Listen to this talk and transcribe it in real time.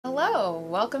Hello,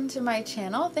 welcome to my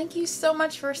channel. Thank you so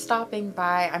much for stopping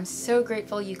by. I'm so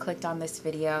grateful you clicked on this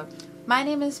video. My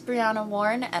name is Brianna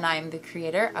Warren and I am the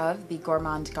creator of The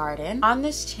Gourmand Garden. On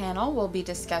this channel, we'll be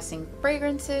discussing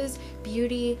fragrances,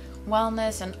 beauty,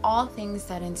 wellness, and all things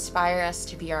that inspire us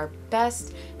to be our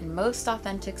best and most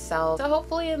authentic selves. So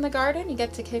hopefully in the garden, you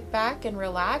get to kick back and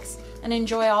relax and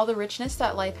enjoy all the richness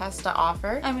that life has to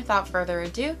offer. And without further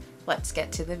ado, let's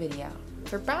get to the video.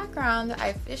 For background, I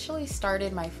officially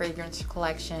started my fragrance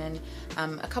collection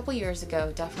a couple years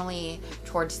ago, definitely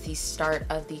towards the start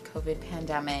of the COVID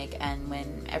pandemic and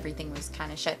when everything was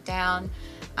kind of shut down.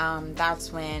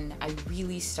 That's when I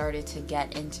really started to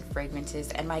get into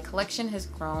fragrances, and my collection has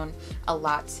grown a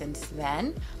lot since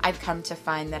then. I've come to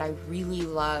find that I really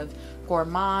love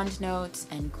gourmand notes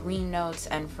and green notes,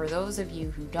 and for those of you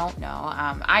who don't know,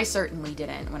 I certainly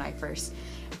didn't when I first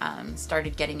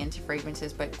started getting into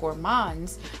fragrances, but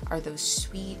gourmands are those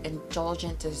sweet,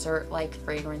 indulgent, dessert-like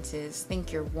fragrances.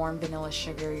 Think your warm vanilla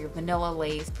sugar, your vanilla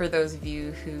lace, for those of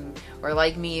you who were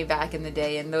like me back in the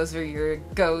day and those are your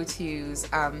go-tos.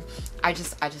 I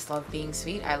just love being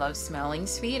sweet. I love smelling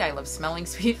sweet. I love smelling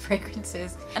sweet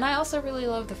fragrances. And I also really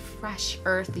love the fresh,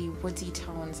 earthy, woodsy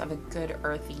tones of a good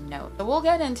earthy note. So we'll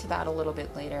get into that a little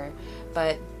bit later,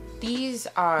 but these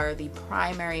are the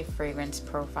primary fragrance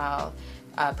profiles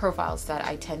that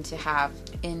I tend to have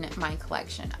in my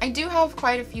collection. I do have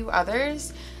quite a few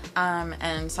others,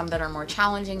 and some that are more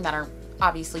challenging that are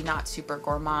obviously not super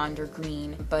gourmand or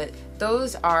green, but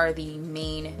those are the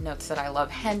main notes that I love,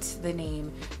 hence the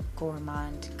name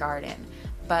Gourmand Garden.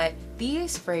 But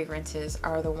these fragrances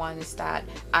are the ones that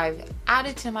I've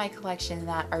added to my collection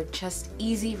that are just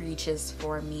easy reaches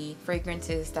for me.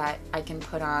 Fragrances that I can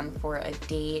put on for a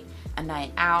date, a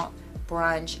night out,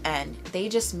 brunch, and they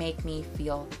just make me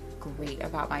feel great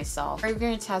about myself.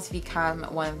 Fragrance has become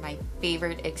one of my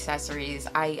favorite accessories.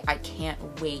 I can't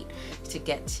wait to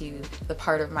get to the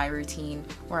part of my routine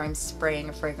where I'm spraying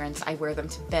a fragrance. I wear them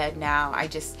to bed now. I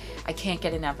can't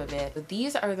get enough of it. But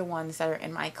these are the ones that are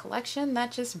in my collection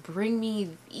that just bring me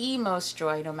the most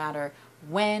joy, no matter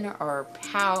when or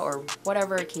how or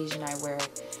whatever occasion I wear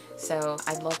it. So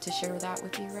I'd love to share that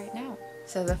with you right now.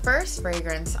 So the first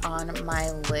fragrance on my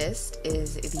list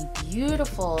is the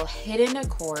beautiful Hidden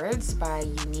Accords by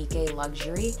Unique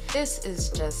Luxury. This is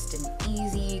just an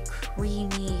easy,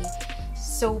 creamy,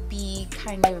 soapy,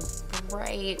 kind of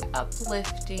bright,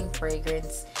 uplifting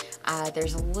fragrance.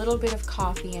 There's a little bit of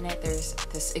coffee in it. There's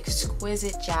this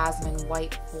exquisite jasmine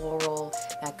white floral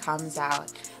that comes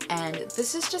out. And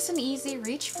this is just an easy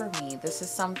reach for me. This is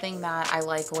something that I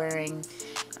like wearing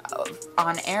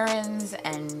on errands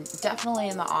and definitely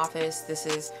in the office. This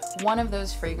is one of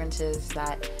those fragrances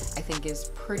that I think is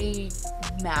pretty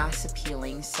mass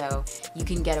appealing, so you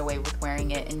can get away with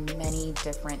wearing it in many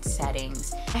different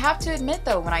settings. I have to admit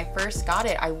though, when I first got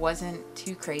it, I wasn't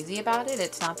too crazy about it.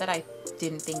 It's not that I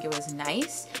didn't think it was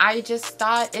nice. I just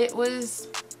thought it was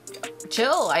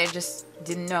chill. I just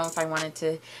didn't know if I wanted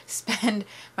to spend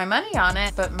my money on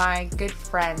it, but my good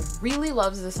friend really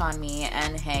loves this on me,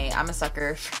 and hey, I'm a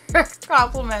sucker for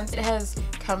compliments. It has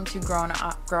come to grow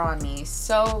on me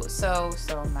so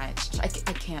much. I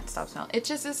can't stop smelling. It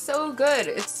just is so good.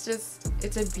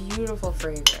 It's a beautiful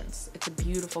fragrance. It's a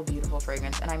beautiful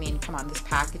fragrance. And I mean, come on, this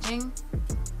packaging,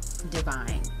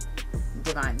 divine.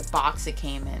 The box it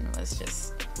came in was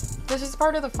just, this is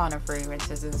part of the fun of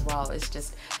fragrances as well. It's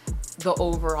just the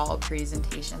overall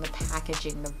presentation, the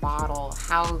packaging, the bottle,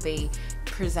 how they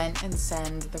present and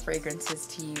send the fragrances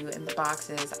to you in the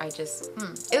boxes.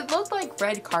 It looked like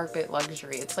red carpet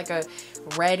luxury. It's like a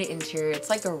red interior. It's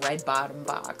like a red bottom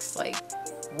box. Like,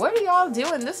 what are y'all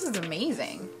doing? This is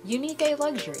amazing. Unique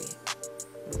Luxury.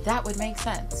 That would make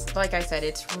sense. Like I said,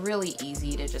 it's really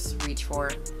easy to just reach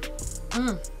for.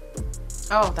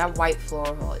 Oh, that white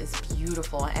floral is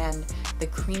beautiful, and the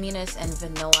creaminess and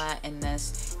vanilla in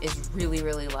this is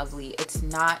really lovely. It's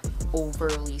not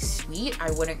overly sweet. I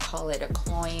wouldn't call it a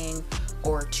cloying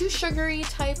or too sugary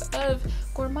type of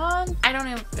gourmand. I don't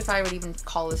know if I would even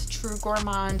call this true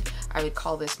gourmand. I would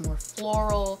call this more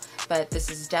floral, but this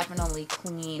is definitely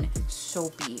clean,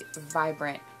 soapy,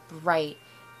 vibrant, bright,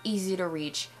 easy to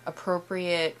reach,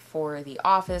 appropriate for the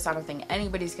office. I don't think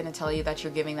anybody's gonna tell you that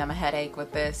you're giving them a headache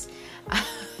with this.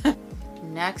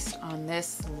 Next on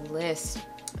this list,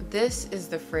 this is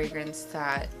the fragrance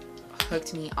that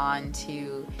hooked me on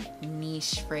to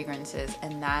niche fragrances,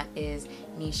 and that is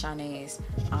Nishane's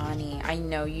Ani. I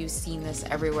know you've seen this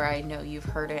everywhere. I know you've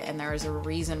heard it, and there is a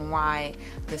reason why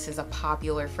this is a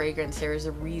popular fragrance. There is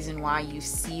a reason why you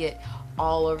see it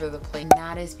all over the place, and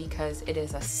that is because it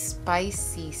is a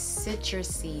spicy,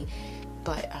 citrusy,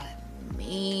 but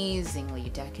amazingly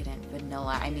decadent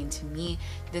vanilla. I mean, to me,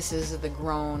 this is the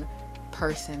grown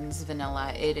person's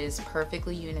vanilla. It is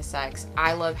perfectly unisex.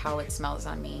 I love how it smells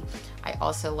on me. I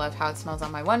also love how it smells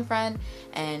on my one friend,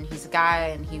 and he's a guy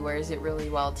and he wears it really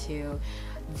well too.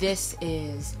 This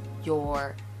is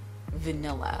your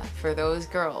vanilla for those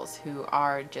girls who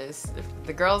are just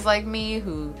the girls like me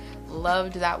who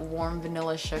loved that warm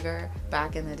vanilla sugar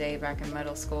back in the day, back in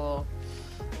middle school.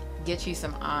 Get you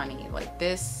some Ani. Like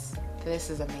this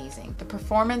is amazing. The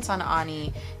performance on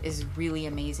Ani is really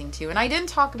amazing too. And I didn't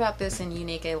talk about this in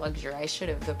Unique Luxury. I should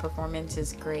have. The performance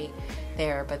is great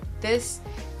there, but this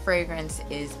fragrance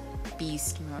is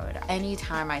beast mode.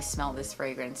 Anytime I smell this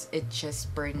fragrance, it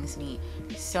just brings me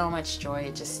so much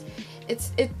joy.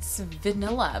 It's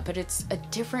vanilla, but it's a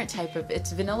different type of,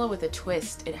 it's vanilla with a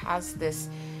twist. It has this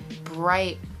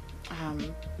bright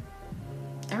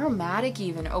aromatic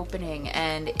even opening,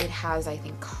 and it has, I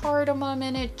think, cardamom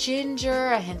in it, ginger,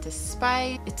 a hint of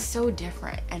spice. It's so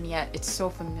different, and yet it's so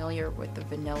familiar with the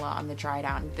vanilla on the dry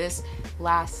down. This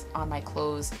lasts on my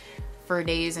clothes for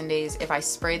days and days. If I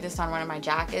spray this on one of my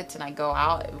jackets and I go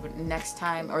out next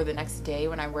time or the next day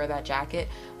when I wear that jacket,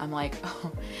 I'm like,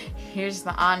 oh, here's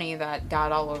the Ani that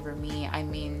got all over me. I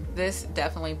mean, this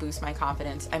definitely boosts my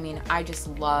confidence. I mean, I just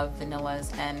love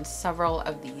vanillas, and several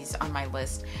of these on my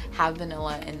list have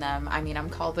vanilla in them. I mean, I'm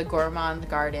called the Gourmand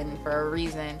Garden for a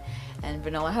reason, and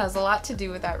vanilla has a lot to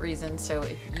do with that reason. So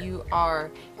if you are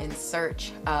in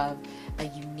search of a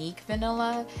unique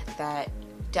vanilla that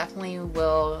definitely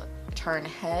will turn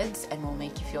heads and will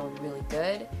make you feel really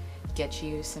good, get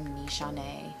you some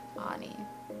Nishane Ani.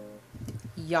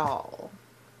 Y'all,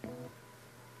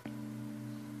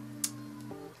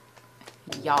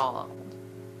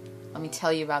 let me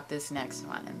tell you about this next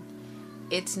one.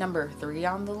 It's number 3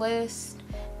 on the list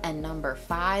and number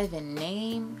 5 in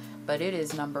name, but it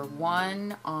is number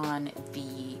 1 on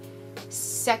the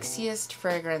sexiest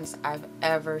fragrance I've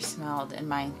ever smelled in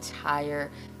my entire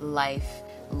life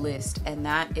list, and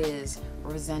that is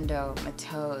Rosendo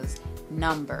Mateu's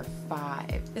number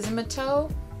 5. Is it Mateu?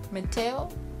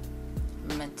 Mateo?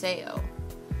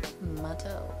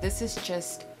 Mateo. This is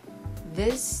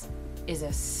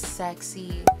a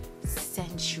sexy,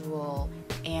 sensual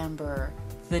amber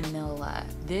vanilla.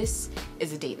 This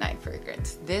is a date night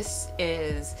fragrance. This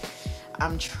is,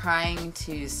 I'm trying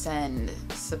to send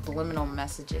subliminal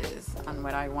messages on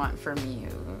what I want from you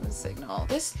signal.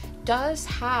 This does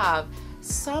have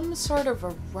some sort of a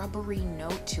rubbery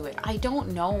note to it. I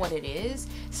don't know what it is.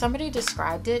 Somebody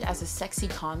described it as a sexy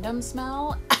condom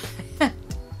smell.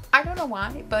 I don't know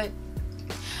why, but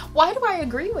why do I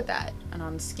agree with that? And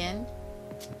on skin,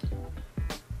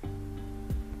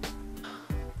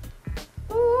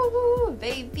 ooh,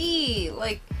 baby,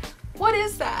 like, what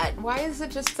is that? Why is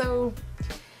it just so,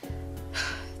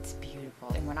 it's beautiful.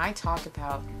 And when I talk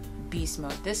about beast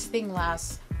mode, this thing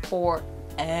lasts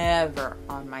forever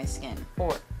on my skin,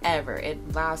 forever.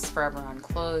 It lasts forever on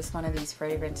clothes. One of these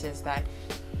fragrances that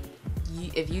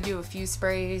if you do a few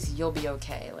sprays, you'll be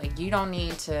okay. Like, you don't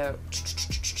need to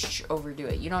overdo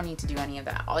it. You don't need to do any of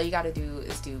that. All you got to do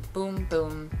is do boom,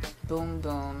 boom, boom,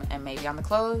 boom, and maybe on the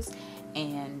clothes,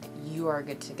 and you are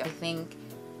good to go. I think,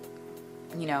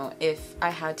 you know, if I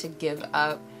had to give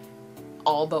up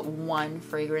all but one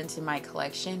fragrance in my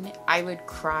collection, I would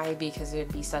cry because it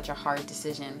would be such a hard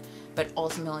decision. But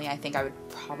ultimately, I think I would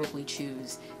probably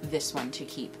choose this one to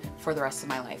keep for the rest of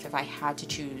my life. If I had to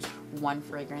choose one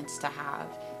fragrance to have,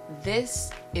 this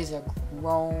is a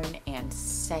grown and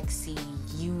sexy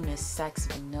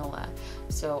unisex vanilla.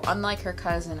 So unlike her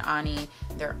cousin Ani,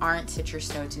 there aren't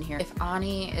citrus notes in here. If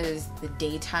Ani is the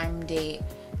daytime date,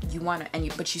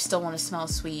 but you still want to smell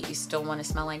sweet, you still want to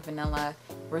smell like vanilla,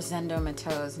 Rosendo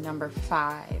Mateu's number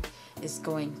 5 is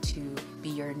going to be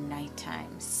your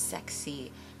nighttime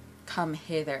sexy, come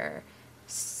hither,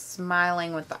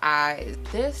 smiling with the eyes.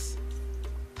 This,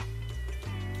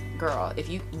 girl, if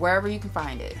you, wherever you can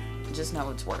find it, just know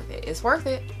it's worth it. It's worth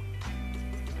it.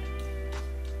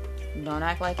 Don't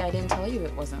act like I didn't tell you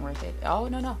it wasn't worth it. Oh,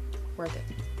 no, worth it.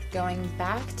 Going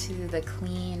back to the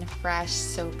clean, fresh,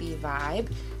 soapy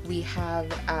vibe, we have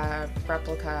a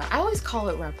replica, I always call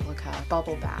it replica,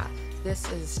 bubble bath. This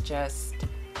is just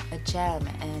a gem,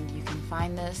 and you can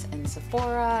find this in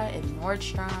Sephora, in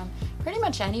Nordstrom, pretty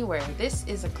much anywhere. This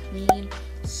is a clean,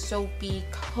 soapy,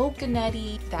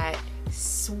 coconutty, that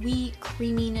sweet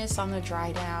creaminess on the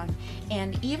dry down.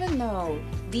 And even though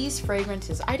these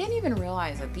fragrances, I didn't even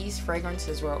realize that these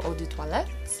fragrances were eau de toilette,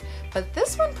 but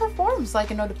this one performs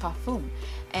like an eau de parfum.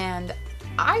 And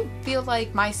I feel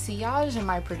like my sillage and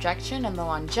my projection and the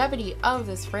longevity of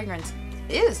this fragrance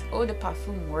is eau de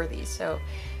parfum worthy. So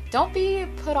don't be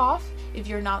put off if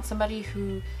you're not somebody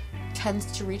who tends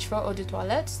to reach for eau de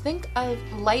toilette. Think of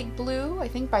light blue. I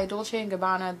think by Dolce &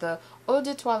 Gabbana, the eau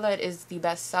de toilette is the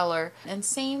best seller. And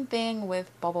same thing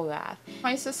with bubble bath.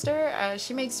 My sister,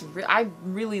 she makes, I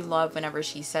really love whenever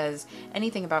she says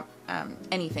anything about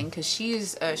anything, because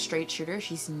she's a straight shooter.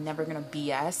 She's never gonna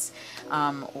BS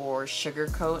or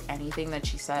sugarcoat anything that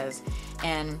she says.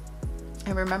 And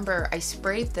I remember I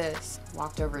sprayed this,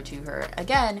 walked over to her.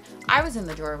 Again, I was in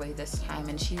the doorway this time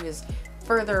and she was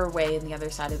further away in the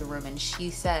other side of the room, and she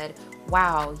said,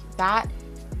 wow, that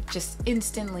just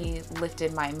instantly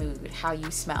lifted my mood, how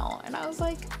you smell. And I was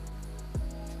like,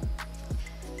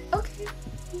 okay,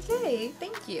 yay,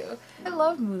 thank you. I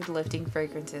love mood lifting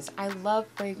fragrances. I love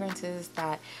fragrances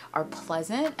that are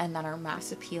pleasant and that are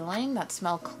mass appealing, that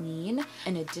smell clean,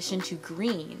 in addition to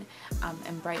green,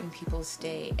 and brighten people's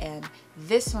day. And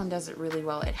this one does it really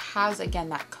well. It has, again,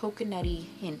 that coconutty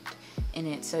hint in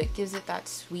it, so it gives it that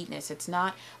sweetness. It's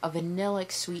not a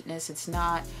vanillic sweetness, it's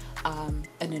not an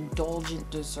indulgent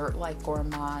dessert like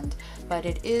gourmand, but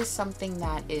it is something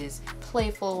that is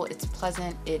playful, it's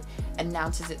pleasant, it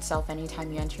announces itself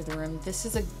anytime you enter the room. This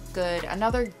is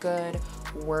another good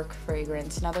work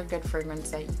fragrance, another good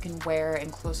fragrance that you can wear in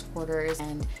close quarters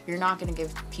and you're not going to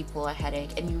give people a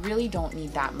headache, and you really don't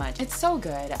need that much. It's so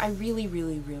good. I really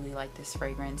like this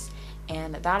fragrance,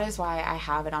 and that is why I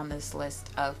have it on this list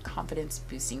of confidence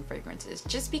boosting fragrances,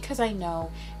 just because I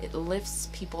know it lifts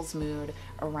people's mood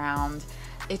around.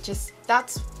 It just,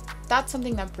 that's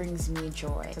something that brings me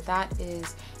joy. So that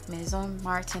is Maison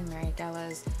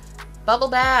Marigela's Bubble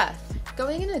Bath.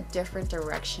 Going in a different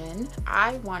direction,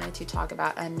 I wanted to talk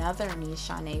about another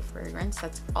Nishane fragrance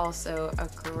that's also a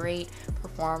great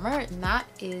performer, and that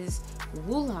is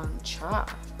Wulong Cha.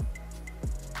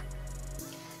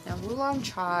 Now, Wulong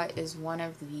Cha is one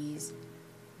of these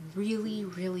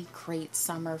really great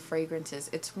summer fragrances.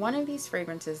 It's one of these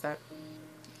fragrances that,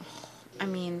 I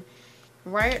mean,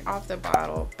 right off the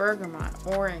bottle, bergamot,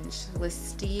 orange,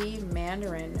 listee,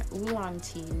 mandarin, oolong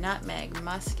tea, nutmeg,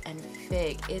 musk, and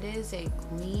fig. It is a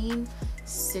green,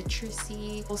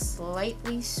 citrusy,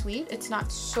 slightly sweet. It's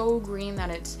not so green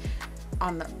that it's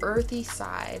on the earthy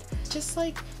side. It's just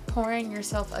like pouring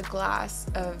yourself a glass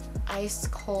of ice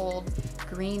cold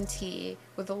green tea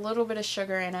with a little bit of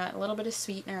sugar in it, a little bit of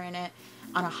sweetener in it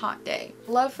on a hot day.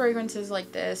 Love fragrances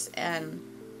like this, and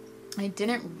I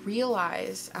didn't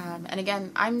realize, and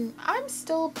again, I'm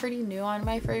still pretty new on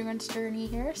my fragrance journey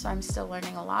here, so I'm still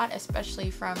learning a lot, especially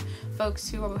from folks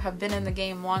who have been in the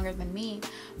game longer than me,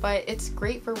 but it's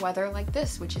great for weather like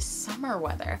this, which is summer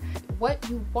weather. What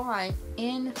you want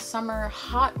in summer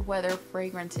hot weather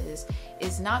fragrances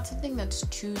is not something that's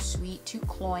too sweet, too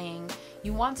cloying.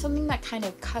 You want something that kind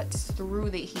of cuts through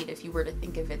the heat, if you were to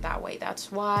think of it that way.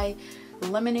 That's why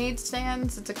lemonade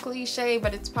stands, it's a cliche,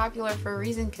 but it's popular for a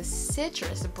reason, because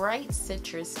citrus, bright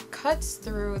citrus, cuts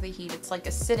through the heat. It's like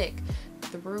acidic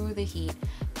through the heat,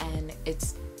 and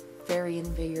it's very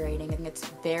invigorating, and it's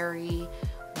very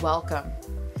welcome,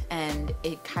 and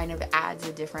it kind of adds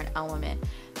a different element.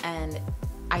 And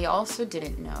I also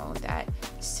didn't know that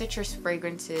citrus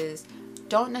fragrances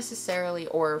don't necessarily,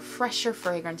 or fresher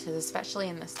fragrances, especially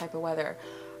in this type of weather,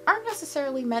 aren't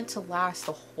necessarily meant to last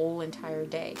the whole entire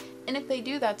day. And if they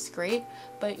do, that's great,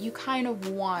 but you kind of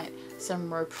want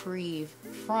some reprieve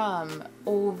from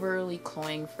overly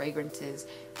cloying fragrances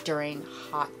during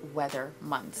hot weather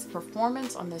months.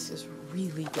 Performance on this is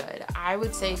really good. I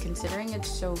would say, considering it's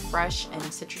so fresh and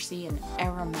citrusy and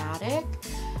aromatic,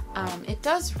 it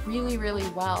does really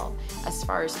well as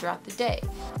far as throughout the day.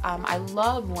 I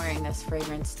love wearing this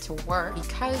fragrance to work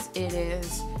because it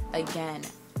is, again,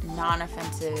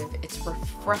 non-offensive, it's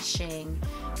refreshing,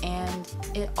 and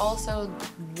it also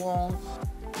won't,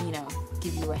 you know,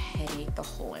 give you a headache the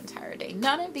whole entire day.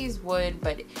 None of these would,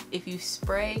 but if you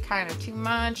spray kind of too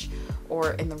much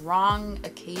or in the wrong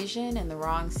occasion, in the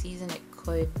wrong season,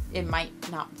 it might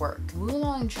not work.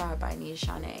 Wulong Cha by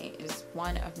Nishane is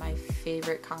one of my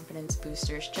favorite confidence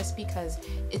boosters, just because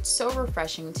it's so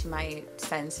refreshing to my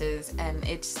senses and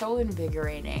it's so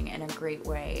invigorating in a great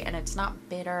way, and it's not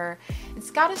bitter. It's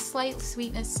got a slight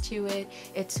sweetness to it.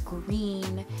 It's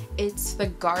green. It's the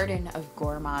garden of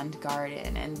gourmand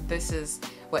garden, and this is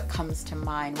what comes to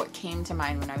mind, what came to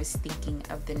mind when I was thinking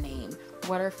of the name.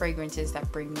 What are fragrances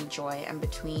that bring me joy? And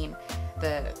between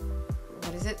the,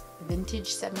 what is it, Vintage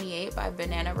 78 by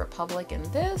Banana Republic and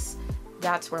this,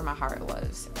 that's where my heart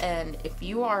lives. And if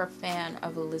you are a fan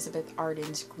of Elizabeth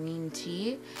Arden's green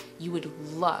tea, you would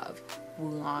love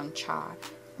Wulong Cha.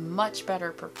 Much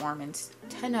better performance,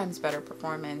 10 times better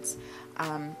performance.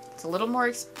 It's a little more,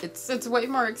 it's way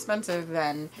more expensive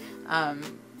than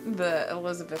the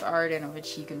Elizabeth Arden,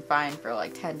 which you can find for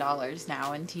like $10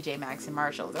 now in TJ Maxx and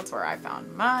Marshalls. That's where I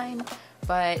found mine,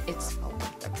 but it's well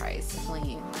worth the price.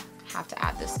 Definitely have to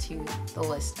add this to the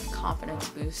list of confidence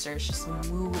boosters, just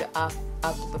mood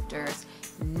uplifters.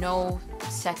 No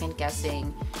second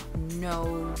guessing,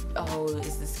 no, oh,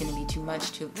 is this gonna be too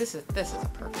much? This is a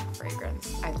perfect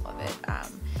fragrance. I love it.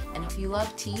 And if you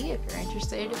love tea, if you're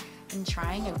interested in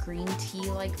trying a green tea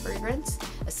like fragrance,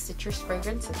 a citrus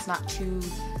fragrance that's not too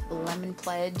lemon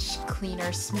pledge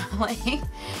cleaner smelling,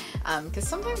 because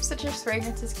sometimes citrus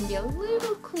fragrances can be a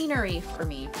little cleanery for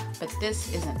me, but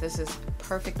this isn't. This is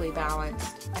perfectly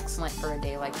balanced, excellent for a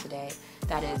day like today.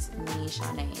 That is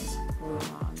Nishane's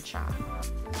Wulong Cha.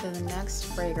 So the next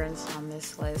fragrance on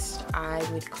this list I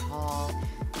would call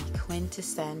the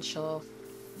quintessential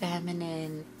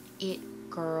feminine it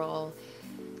girl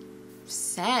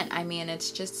scent. I mean,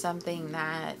 it's just something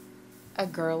that a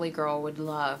girly girl would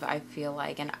love, I feel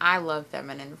like, and I love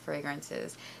feminine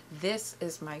fragrances. This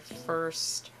is my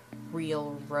first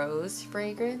real rose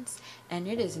fragrance, and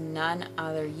it is none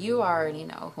other, you already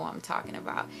know who I'm talking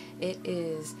about. It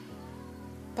is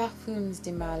Parfums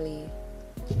de Mali,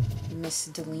 Miss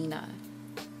Delina.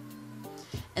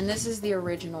 And this is the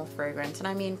original fragrance, and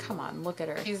I mean, come on, look at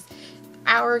her. She's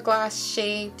hourglass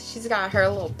shaped, she's got her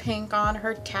little pink on,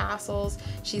 her tassels,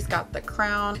 she's got the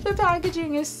crown. The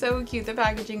packaging is so cute, the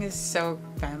packaging is so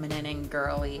feminine and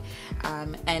girly,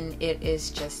 and it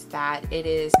is just that. It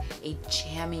is a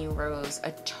jammy rose,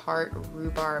 a tart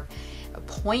rhubarb, a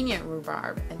poignant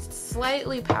rhubarb, and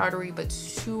slightly powdery but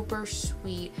super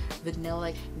sweet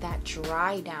vanilla. That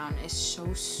dry down is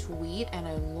so sweet and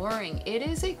alluring. It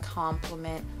is a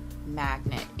compliment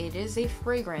magnet. It is a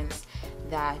fragrance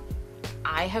that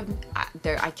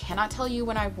I cannot tell you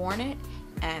when I've worn it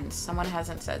and someone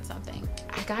hasn't said something.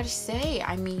 I gotta say,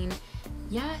 I mean,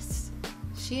 yes,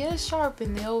 she is sharp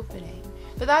in the opening,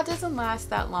 but that doesn't last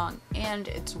that long, and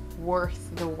it's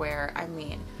worth the wear. I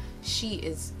mean,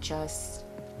 she's just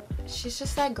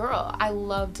that girl. I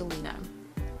love Delina,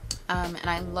 and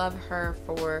I love her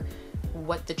for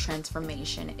what the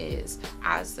transformation is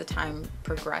as the time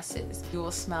progresses. You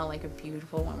will smell like a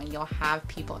beautiful woman. You'll have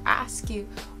people ask you,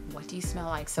 what do you smell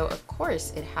like? So of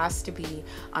course it has to be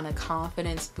on a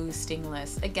confidence boosting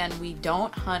list. Again, we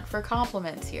don't hunt for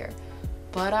compliments here,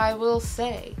 but I will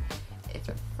say, if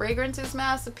a fragrance is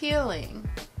mass appealing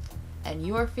and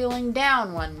you are feeling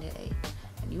down one day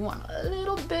and you want a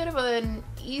little bit of an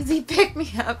easy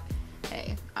pick-me-up,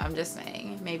 hey, I'm just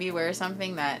saying, maybe wear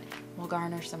something that will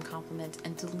garner some compliments,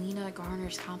 and Delina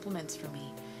garners compliments for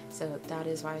me. So that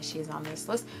is why she is on this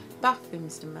list.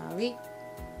 Parfums de Mali,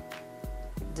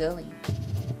 Delina.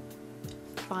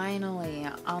 Finally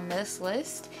on this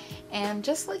list, and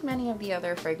just like many of the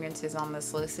other fragrances on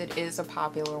this list, it is a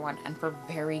popular one, and for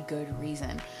very good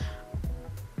reason.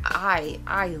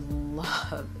 I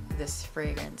love this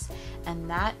fragrance, and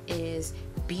that is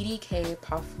BDK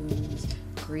Parfums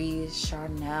Gris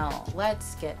Charnel.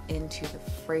 Let's get into the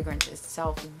fragrance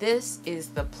itself. This is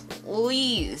the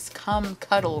please come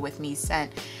cuddle with me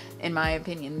scent, in my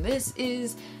opinion. This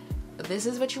is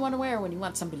what you want to wear when you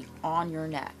want somebody on your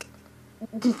neck.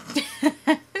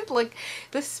 Like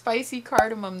the spicy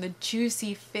cardamom, the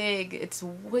juicy fig, it's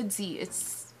woodsy,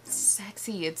 it's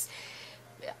sexy, it's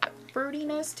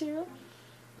fruitiness too.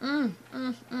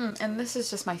 And this is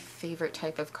just my favorite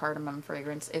type of cardamom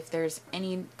fragrance. If there's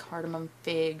any cardamom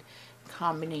fig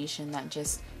combination that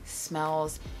just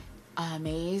smells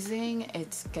amazing,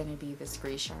 it's gonna be this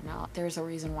Gris Charnel. There's a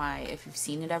reason why. If you've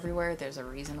seen it everywhere, there's a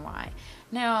reason why.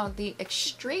 Now, the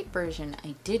extrait version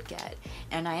I did get,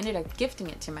 and I ended up gifting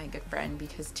it to my good friend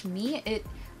because to me it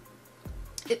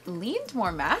leaned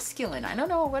more masculine. I don't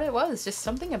know what it was, just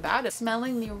something about it.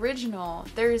 Smelling the original,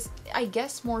 there's, I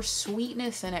guess, more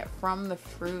sweetness in it from the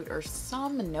fruit, or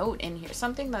some note in here,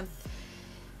 something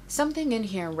in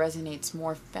here resonates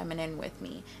more feminine with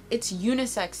me. It's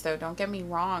unisex though, don't get me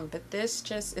wrong, but this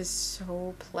just is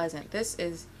so pleasant. This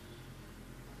is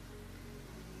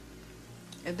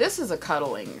a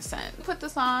cuddling scent. Put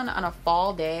this on a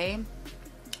fall day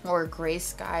or a gray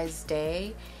skies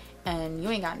day, and you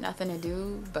ain't got nothing to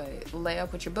do but lay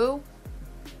up with your boo,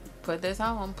 put this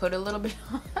on, put a little bit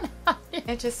on.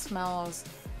 It just smells,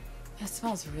 it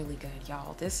smells really good,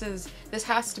 y'all. This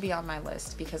has to be on my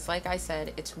list because, like I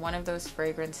said, it's one of those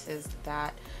fragrances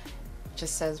that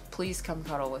just says, please come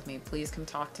cuddle with me, please come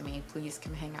talk to me, please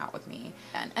come hang out with me.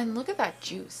 And look at that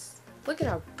juice. Look at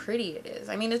how pretty it is.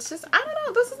 I mean, it's just, I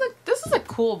don't know, this is a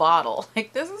cool bottle.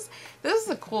 Like this is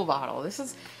a cool bottle.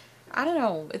 I don't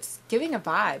know, it's giving a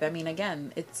vibe. I mean,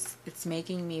 again, it's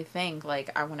making me think like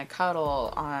I want to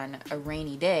cuddle on a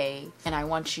rainy day and I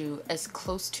want you as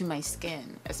close to my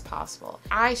skin as possible.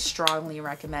 I strongly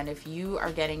recommend, if you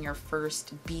are getting your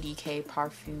first BDK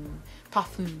parfum,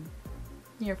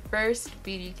 your first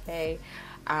BDK,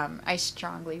 I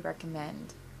strongly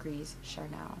recommend Gris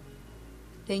Charnel.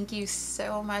 Thank you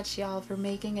so much, y'all, for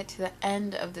making it to the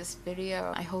end of this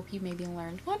video. I hope you maybe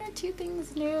learned 1 or 2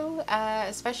 things new,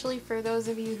 especially for those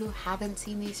of you who haven't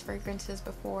seen these fragrances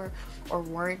before or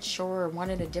weren't sure or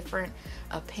wanted a different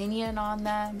opinion on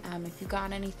them. If you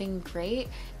got anything, great.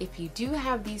 If you do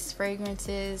have these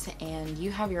fragrances and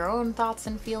you have your own thoughts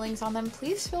and feelings on them,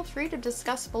 please feel free to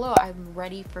discuss below. I'm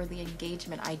ready for the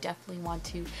engagement. I definitely want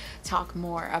to talk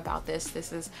more about this.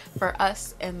 This is for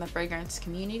us in the fragrance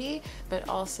community, but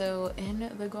also in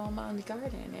the Gourmand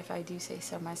Garden, if I do say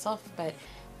so myself. But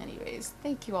anyways,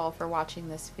 thank you all for watching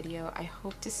this video. I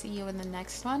hope to see you in the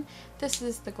next one. This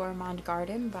is the Gourmand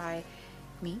Garden by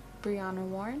me, Brianna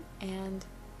Warren, and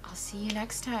I'll see you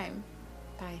next time.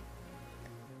 Bye.